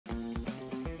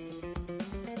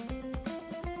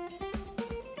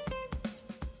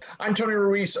I'm Tony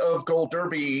Ruiz of Gold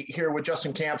Derby here with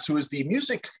Justin Kamps, who is the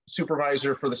music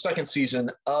supervisor for the second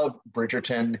season of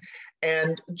Bridgerton.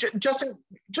 And Justin,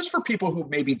 just for people who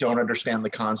maybe don't understand the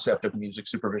concept of music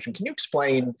supervision, can you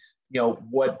explain,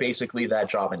 what basically that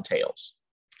job entails?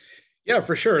 Yeah,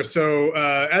 for sure. So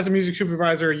as a music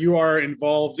supervisor, you are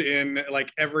involved in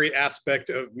like every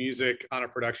aspect of music on a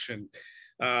production.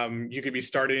 You could be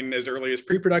starting as early as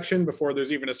pre-production before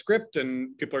there's even a script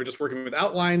and people are just working with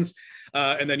outlines.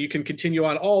 And then you can continue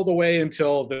on all the way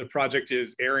until the project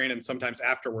is airing, and sometimes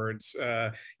afterwards,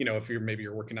 if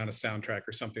you're working on a soundtrack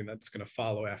or something that's going to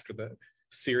follow after the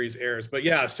series airs. But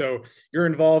yeah, so you're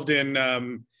involved in,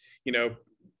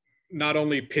 not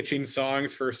only pitching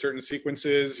songs for certain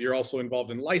sequences, you're also involved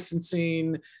in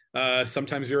licensing.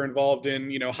 Sometimes you're involved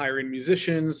in, hiring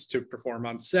musicians to perform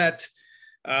on set.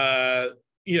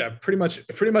 Pretty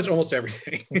much almost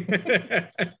everything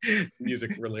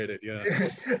music related. Yeah.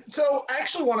 So I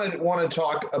actually want to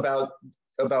talk about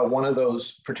one of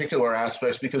those particular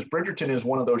aspects, because Bridgerton is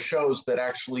one of those shows that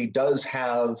actually does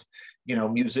have,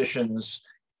 musicians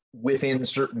within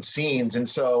certain scenes. And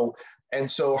so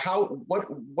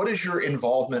what is your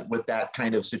involvement with that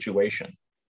kind of situation?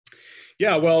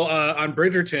 Yeah, well, on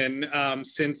Bridgerton,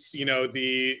 since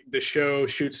the show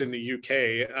shoots in the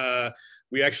UK,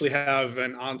 we actually have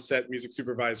an on-set music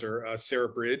supervisor, Sarah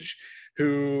Bridge,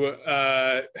 who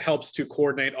helps to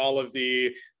coordinate all of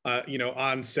the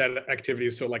on-set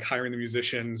activities. So like hiring the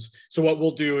musicians. So what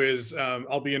we'll do is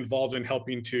I'll be involved in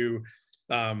helping to,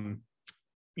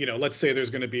 let's say there's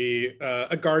going to be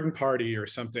a garden party or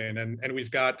something, and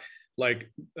we've got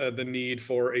like the need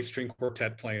for a string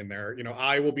quartet playing there.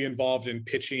 I will be involved in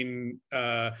pitching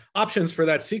options for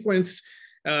that sequence,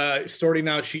 sorting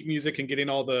out sheet music and getting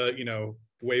all the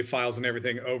wave files and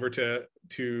everything over to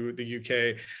the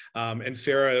UK, and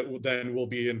Sarah then will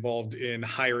be involved in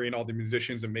hiring all the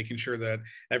musicians and making sure that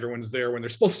everyone's there when they're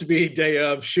supposed to be, day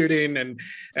of shooting,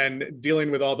 and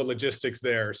dealing with all the logistics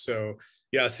there. So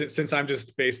yeah, since I'm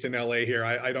just based in LA here,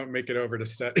 I don't make it over to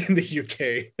set in the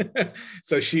UK.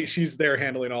 So she's there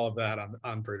handling all of that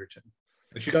on Bridgerton,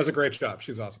 and she does a great job.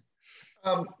 She's awesome.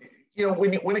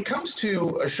 When it comes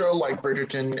to a show like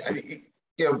Bridgerton,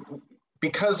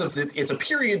 because of it's a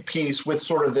period piece with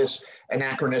sort of this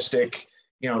anachronistic,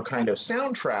 kind of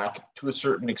soundtrack to a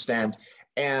certain extent.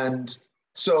 And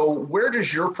so where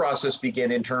does your process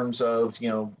begin in terms of,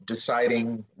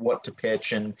 deciding what to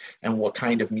pitch and what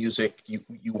kind of music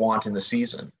you want in the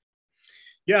season?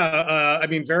 Yeah,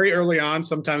 very early on,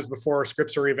 sometimes before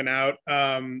scripts are even out,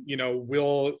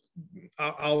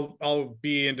 I'll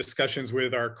be in discussions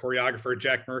with our choreographer,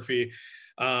 Jack Murphy,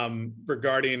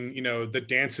 regarding, the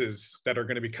dances that are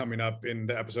going to be coming up in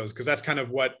the episodes, because that's kind of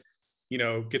what,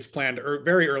 gets planned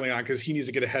very early on, because he needs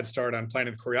to get a head start on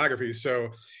planning the choreography. So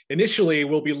initially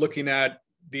we'll be looking at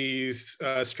these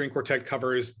string quartet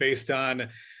covers based on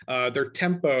their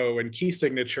tempo and key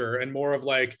signature, and more of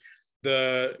like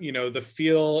the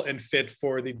feel and fit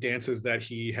for the dances that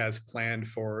he has planned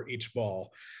for each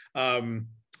ball.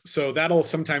 So that'll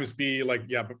sometimes be like,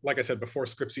 but like I said, before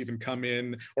scripts even come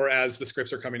in, or as the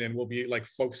scripts are coming in, we'll be like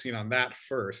focusing on that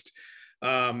first.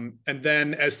 And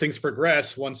then as things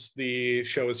progress, once the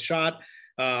show is shot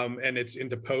and it's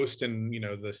into post, and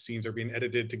the scenes are being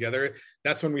edited together,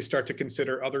 that's when we start to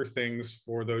consider other things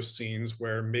for those scenes,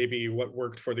 where maybe what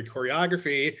worked for the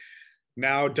choreography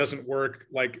now doesn't work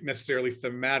like necessarily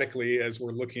thematically, as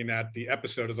we're looking at the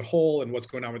episode as a whole and what's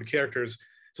going on with the characters.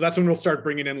 So that's when we'll start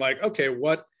bringing in like, okay,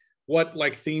 what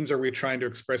like themes are we trying to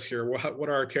express here? What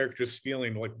are our characters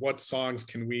feeling? Like what songs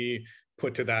can we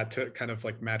put to that to kind of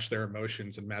like match their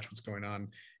emotions and match what's going on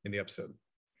in the episode?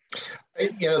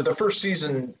 The first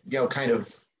season,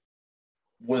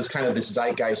 was kind of this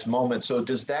zeitgeist moment. So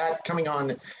does that, coming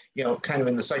on, kind of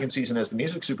in the second season as the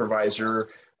music supervisor,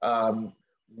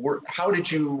 how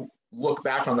did you look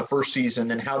back on the first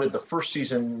season, and how did the first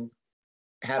season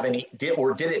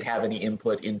did it have any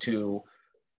input into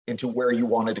where you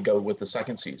wanted to go with the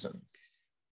second season?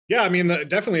 Yeah,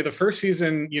 definitely the first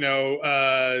season,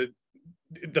 the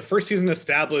first season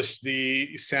established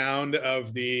the sound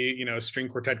of the, string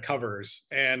quartet covers.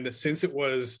 And since it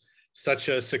was such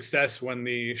a success when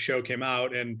the show came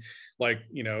out, and like,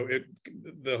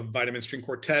 the Vitamin String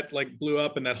Quartet like blew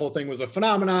up, and that whole thing was a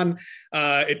phenomenon,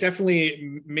 it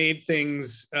definitely made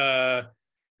things,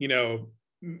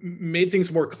 made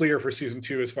things more clear for season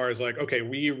 2, as far as like, okay,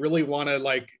 we really want to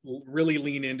like really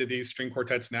lean into these string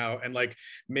quartets now, and like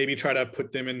maybe try to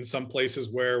put them in some places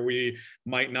where we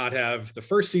might not have the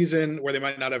first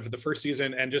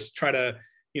season, and just try to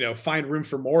find room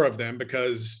for more of them,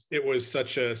 because it was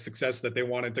such a success that they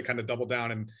wanted to kind of double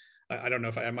down and I don't know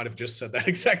if I might have just said that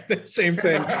exact same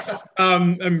thing.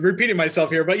 I'm repeating myself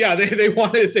here, but yeah, they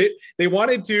wanted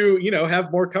to, you know,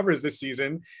 have more covers this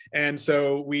season. And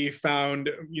so we found,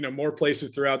 you know, more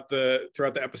places throughout the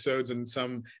episodes, and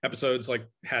some episodes like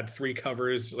had 3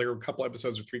 covers, like a couple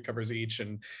episodes with 3 covers each.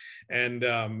 And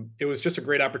it was just a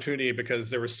great opportunity because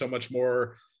there was so much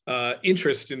more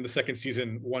interest in the second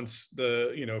season once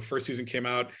the, you know, first season came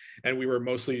out, and we were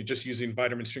mostly just using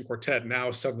Vitamin String Quartet.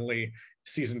 Now suddenly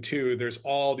season 2, there's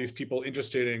all these people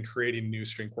interested in creating new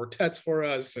string quartets for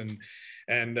us, and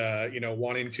you know,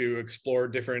 wanting to explore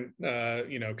different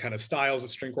you know, kind of styles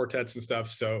of string quartets and stuff.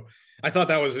 So I thought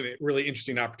that was a really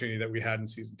interesting opportunity that we had in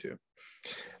season 2.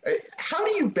 How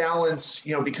do you balance,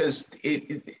 you know, because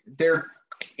they're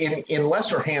in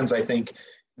lesser hands, I think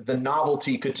the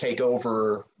novelty could take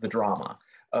over the drama.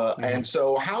 And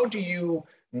so how do you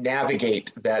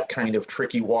navigate that kind of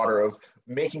tricky water of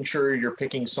making sure you're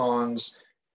picking songs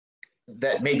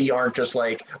that maybe aren't just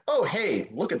like, oh, hey,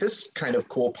 look at this kind of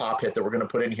cool pop hit that we're going to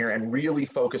put in here, and really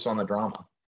focus on the drama?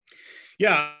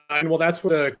 Yeah, and well, that's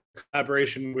where the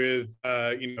collaboration with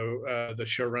you know, the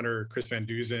showrunner Chris Van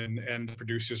Dusen and the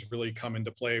producers really come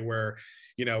into play. Where,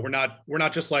 you know, we're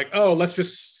not just like, oh, let's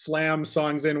just slam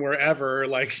songs in wherever,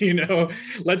 like, you know,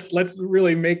 let's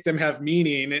really make them have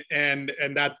meaning, and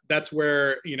that's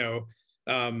where, you know,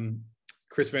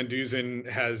 Chris Van Dusen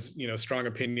has, you know, strong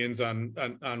opinions on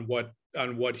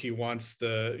what he wants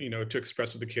the, you know, to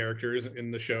express with the characters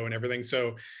in the show and everything.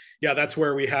 So yeah, that's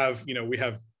where we have, you know, we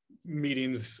have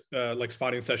meetings like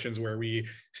spotting sessions where we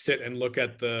sit and look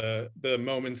at the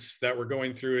moments that we're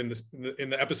going through in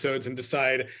the episodes, and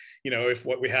decide, you know, if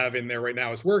what we have in there right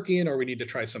now is working, or we need to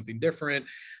try something different.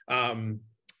 And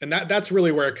that's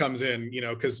really where it comes in, you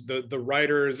know, because the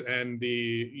writers and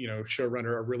the, you know,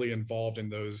 showrunner are really involved in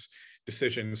those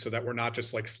decisions, so that we're not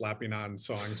just like slapping on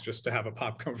songs just to have a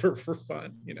pop cover for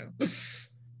fun, you know.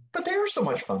 But they are so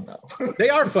much fun, though. They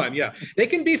are fun, yeah. They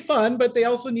can be fun, but they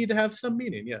also need to have some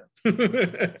meaning, yeah.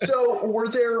 So were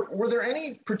there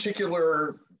any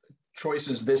particular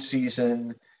choices this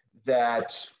season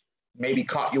that maybe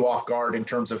caught you off guard in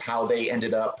terms of how they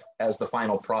ended up as the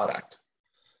final product?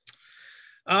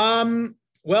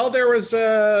 Well, there was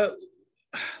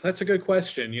that's a good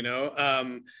question, you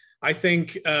know. I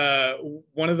think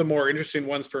one of the more interesting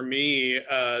ones for me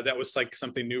that was like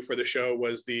something new for the show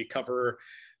was the cover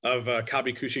of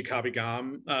Kabi Kushi Kabi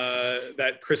Gam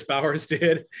that Chris Bowers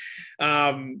did.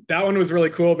 That one was really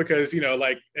cool because, you know,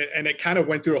 like, and it kind of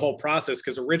went through a whole process,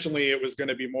 because originally it was going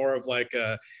to be more of like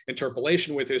a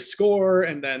interpolation with his score,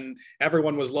 and then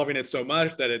everyone was loving it so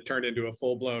much that it turned into a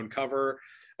full-blown cover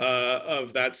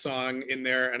of that song in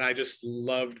there. And I just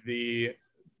loved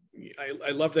I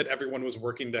love that everyone was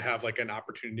working to have like an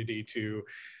opportunity to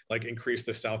like increase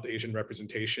the South Asian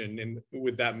representation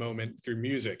with that moment through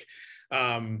music.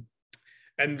 And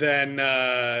then,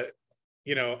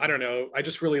 you know, I don't know, I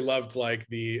just really loved like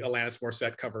the Alanis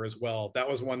Morissette cover as well. That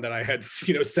was one that I had,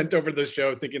 you know, sent over to the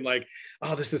show thinking like,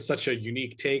 oh, this is such a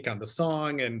unique take on the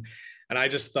song. And I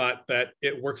just thought that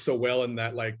it works so well in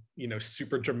that, like, you know,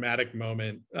 super dramatic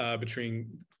moment between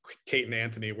Kate and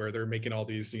Anthony, where they're making all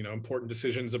these, you know, important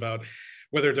decisions about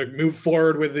whether to move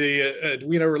forward with the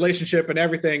you know, relationship and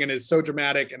everything, and it's so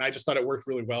dramatic. And I just thought it worked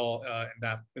really well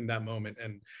in that moment.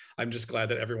 And I'm just glad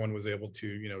that everyone was able to,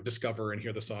 you know, discover and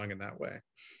hear the song in that way.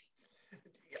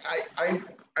 I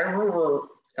remember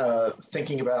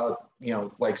thinking about, you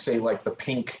know, like, say, like the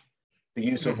Pink, the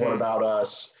use of What About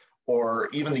Us, or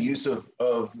even the use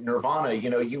of Nirvana. You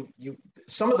know, you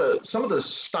some of the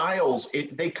styles,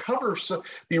 they cover, so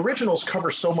the originals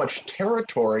cover so much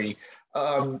territory.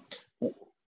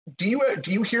 Do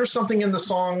you hear something in the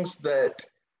songs that,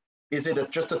 is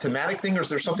it just a thematic thing, or is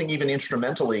there something even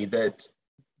instrumentally that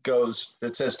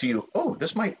says to you, oh,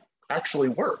 this might actually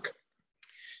work?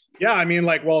 Yeah, I mean,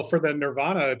 like, well, for the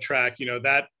Nirvana track, you know,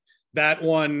 that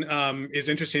one is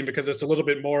interesting because it's a little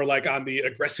bit more like on the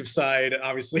aggressive side,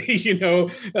 obviously. You know,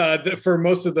 for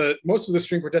most of the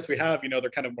string quartets we have, you know,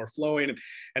 they're kind of more flowing,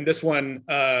 and this one,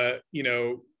 you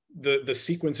know, the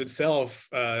sequence itself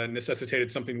necessitated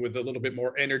something with a little bit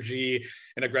more energy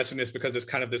and aggressiveness, because it's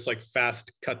kind of this like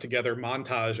fast cut together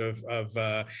montage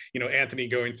of you know, Anthony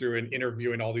going through and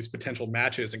interviewing all these potential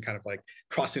matches and kind of like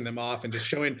crossing them off, and just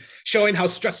showing how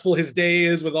stressful his day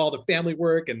is with all the family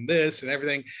work and this and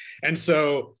everything. And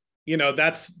so, you know,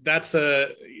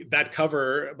 that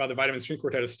cover by the Vitamin String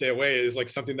Quartet of Stay Away is like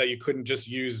something that you couldn't just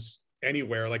use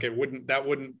anywhere. Like, that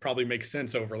wouldn't probably make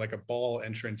sense over like a ball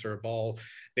entrance or a ball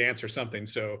dance or something.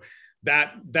 So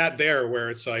that there, where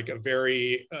it's like a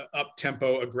very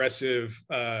up-tempo aggressive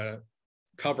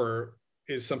cover,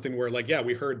 is something where like, yeah,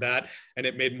 we heard that and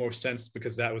it made more sense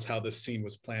because that was how the scene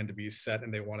was planned to be set,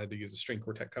 and they wanted to use a string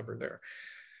quartet cover there.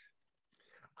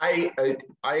 I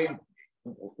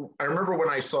remember when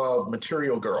I saw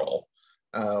Material Girl,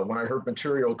 when I heard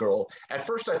Material Girl, at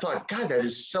first I thought, God, that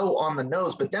is so on the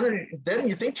nose. But then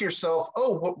you think to yourself,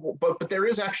 oh, but there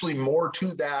is actually more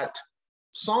to that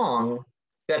song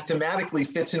that thematically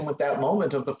fits in with that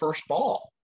moment of the first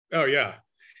ball. Oh yeah.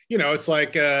 You know, it's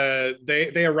like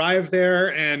they arrive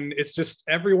there and it's just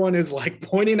everyone is like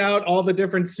pointing out all the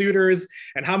different suitors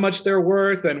and how much they're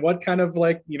worth and what kind of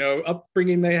like, you know,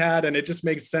 upbringing they had. And it just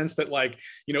makes sense that like,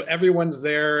 you know, everyone's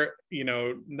there, you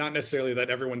know, not necessarily that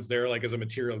everyone's there like as a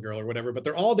material girl or whatever, but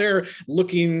they're all there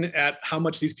looking at how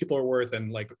much these people are worth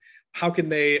and like, how can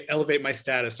they elevate my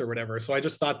status or whatever. So I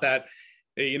just thought that,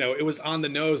 you know, it was on the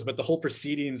nose, but the whole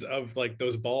proceedings of like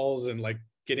those balls and like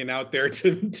getting out there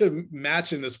to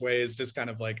match in this way is just kind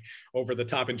of like over the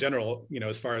top in general, you know,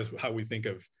 as far as how we think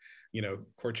of, you know,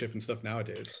 courtship and stuff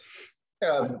nowadays.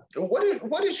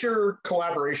 What is your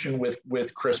collaboration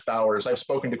with Chris Bowers? I've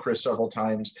spoken to Chris several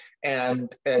times,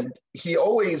 and he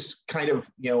always kind of,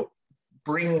 you know,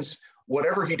 brings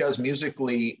whatever he does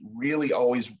musically really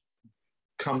always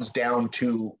comes down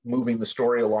to moving the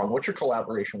story along. What's your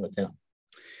collaboration with him?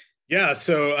 Yeah,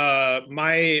 so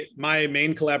my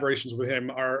main collaborations with him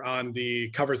are on the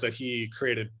covers that he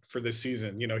created for this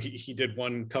season. You know, he did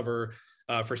one cover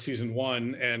for season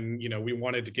 1, and you know, we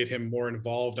wanted to get him more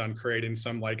involved on creating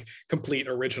some like complete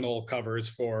original covers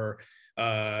for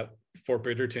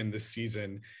Bridgerton this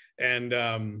season. And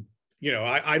you know,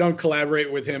 I don't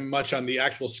collaborate with him much on the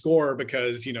actual score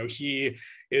because, you know, he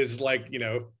is like, you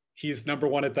know, he's number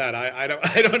one at that. I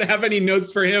don't have any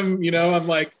notes for him. You know,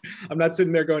 I'm not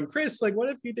sitting there going, Chris, like, what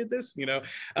if you did this? You know,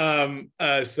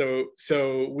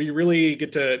 so we really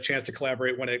get a chance to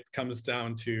collaborate when it comes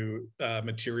down to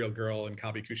Material Girl and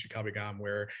Kabi Kushi Kabigam,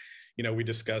 where, you know, we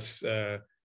discuss.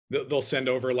 They'll send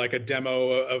over like a demo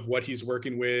of what he's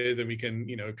working with, and we can,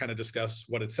 you know, kind of discuss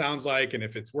what it sounds like and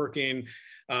if it's working.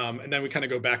 And then we kind of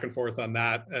go back and forth on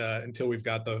that until we've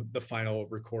got the final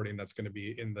recording that's going to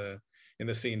be in the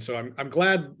scene. So I'm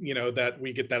glad, you know, that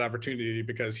we get that opportunity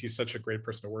because he's such a great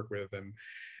person to work with,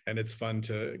 and it's fun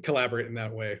to collaborate in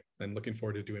that way, and looking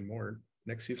forward to doing more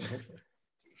next season, hopefully.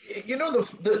 You know,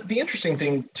 the interesting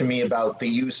thing to me about the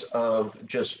use of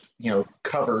just, you know,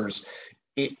 covers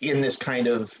in this kind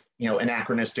of, you know,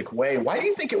 anachronistic way, why do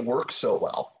you think it works so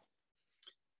well?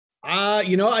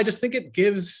 You know, I just think it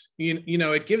gives, you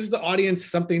know, it gives the audience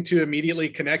something to immediately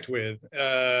connect with.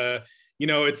 You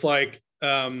know, it's like,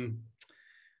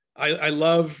 I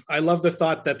love the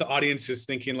thought that the audience is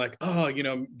thinking like, oh, you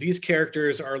know, these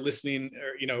characters are listening,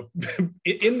 or, you know,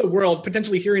 in the world,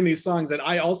 potentially hearing these songs that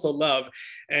I also love.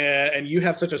 And you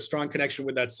have such a strong connection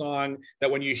with that song that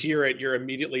when you hear it, you're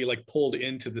immediately like pulled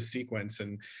into the sequence.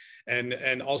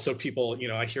 And also people, you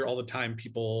know, I hear all the time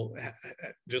people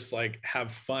just like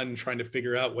have fun trying to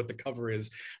figure out what the cover is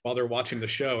while they're watching the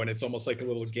show. And it's almost like a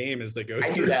little game as they go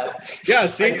through. I do that. Yeah,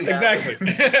 see,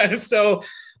 exactly. So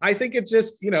I think it's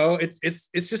just, you know, it's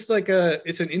just like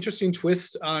it's an interesting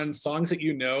twist on songs that,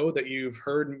 you know, that you've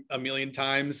heard a million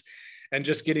times, and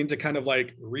just getting to kind of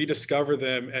like rediscover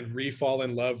them and re-fall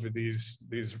in love with these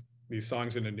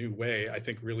songs in a new way, I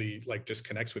think really like just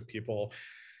connects with people.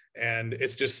 And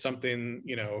it's just something,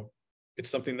 you know, it's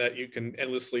something that you can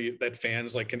endlessly, that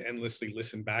fans like can endlessly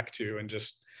listen back to and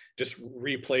just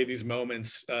replay these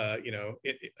moments, you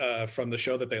know, from the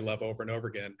show that they love over and over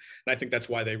again. And I think that's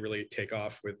why they really take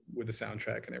off with the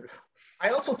soundtrack and everything. I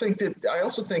also think,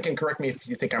 and correct me if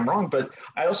you think I'm wrong, but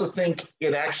I also think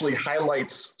it actually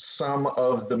highlights some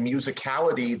of the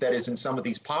musicality that is in some of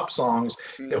these pop songs,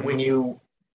 that when you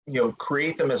know,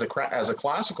 create them as a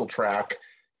classical track,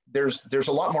 there's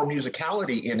a lot more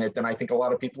musicality in it than I think a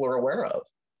lot of people are aware of.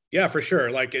 Yeah, for sure.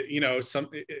 Like, you know,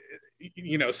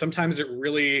 sometimes it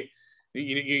really,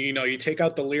 you know, you take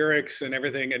out the lyrics and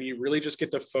everything, and you really just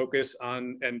get to focus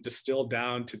on and distill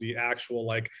down to the actual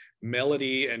like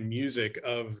melody and music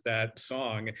of that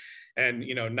song. And,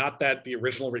 you know, not that the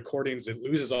original recordings, it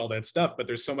loses all that stuff, but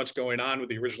there's so much going on with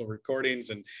the original recordings,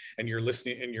 and you're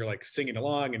listening and you're like singing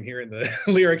along and hearing the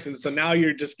lyrics. And so now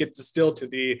you just get distilled to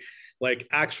the like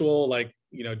actual, like,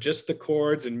 you know, just the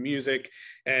chords and music.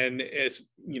 And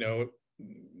it's, you know,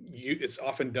 it's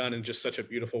often done in just such a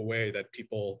beautiful way that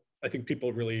I think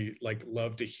people really like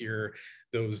love to hear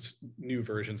those new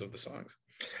versions of the songs.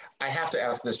 I have to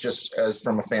ask this just as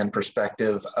from a fan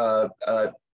perspective,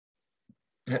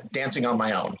 Dancing on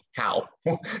My Own, how?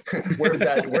 where did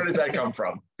that come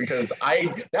from? Because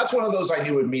that's one of those I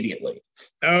knew immediately.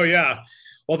 Oh yeah.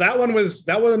 Well, that one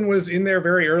was in there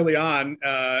very early on,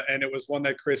 and it was one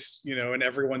that Chris, and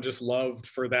everyone just loved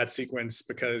for that sequence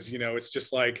because it's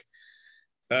just like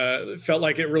felt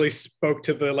like it really spoke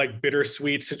to the like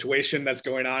bittersweet situation that's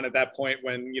going on at that point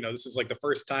when this is like the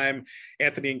first time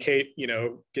Anthony and Kate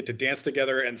get to dance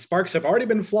together, and sparks have already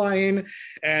been flying,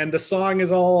 and the song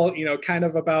is all kind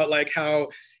of about like how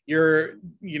you're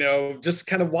just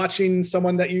kind of watching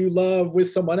someone that you love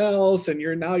with someone else, and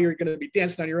you're going to be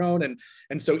dancing on your own,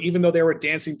 and so even though they were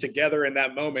dancing together in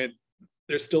that moment,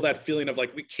 there's still that feeling of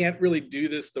like, we can't really do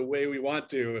this the way we want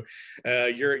to.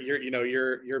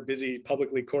 You're busy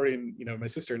publicly courting my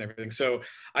sister and everything. So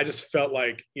I just felt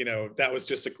like that was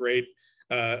just a great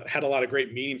had a lot of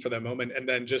great meaning for that moment, and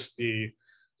then just the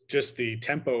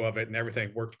tempo of it and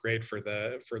everything worked great for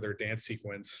their dance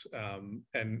sequence,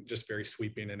 and just very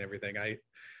sweeping and everything. I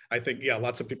think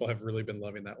lots of people have really been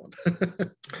loving that one.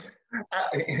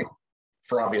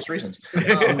 For obvious reasons.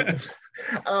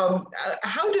 How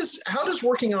does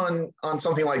working on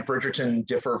something like Bridgerton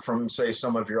differ from, say,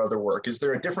 some of your other work? Is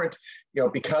there a different,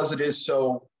 because it is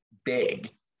so big,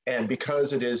 and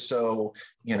because it is so,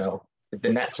 the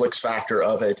Netflix factor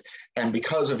of it, and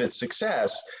because of its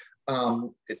success,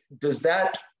 does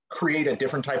that create a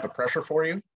different type of pressure for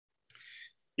you?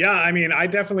 Yeah, I mean, I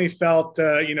definitely felt,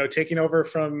 taking over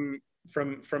from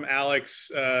Alex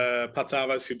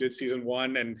Patsavas, who did season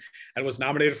 1 and was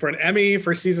nominated for an Emmy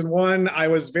for season 1. I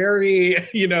was very,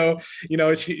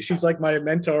 she's like my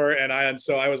mentor, and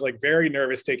so I was like very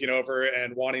nervous taking over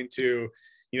and wanting to,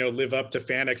 live up to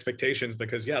fan expectations,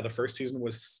 because the first season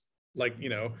was like,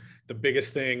 the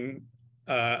biggest thing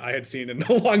I had seen in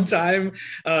a long time,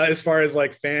 as far as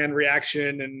like fan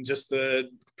reaction and just the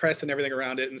press and everything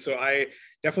around it. And so I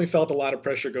definitely felt a lot of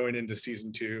pressure going into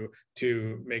season 2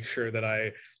 to make sure that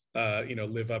I,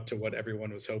 live up to what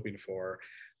everyone was hoping for.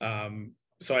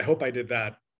 So I hope I did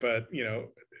that. But,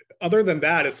 other than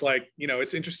that, it's like,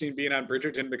 it's interesting being on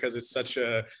Bridgerton because it's such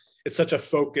a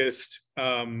focused,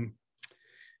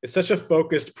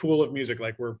 pool of music.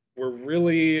 Like we're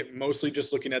really mostly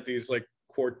just looking at these like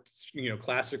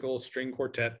classical string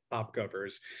quartet pop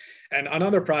covers. And on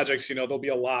other projects, there'll be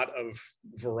a lot of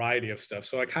variety of stuff.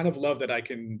 So I kind of love that I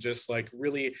can just like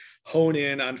really hone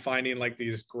in on finding like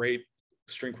these great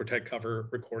string quartet cover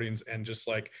recordings, and just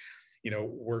like,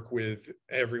 work with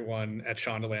everyone at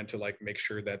Shondaland to like make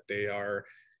sure that they are,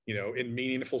 in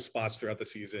meaningful spots throughout the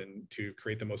season to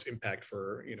create the most impact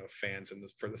for, fans and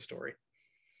for the story.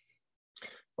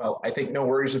 Well, I think no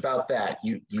worries about that.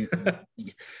 You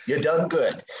done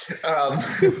good.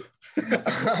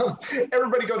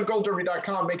 Everybody go to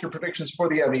goldderby.com, make your predictions for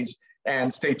the Emmys,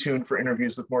 and stay tuned for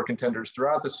interviews with more contenders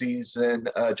throughout the season.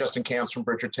 Justin Kamps from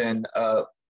Bridgerton,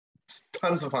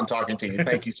 tons of fun talking to you.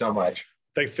 Thank you so much.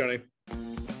 Thanks, Tony.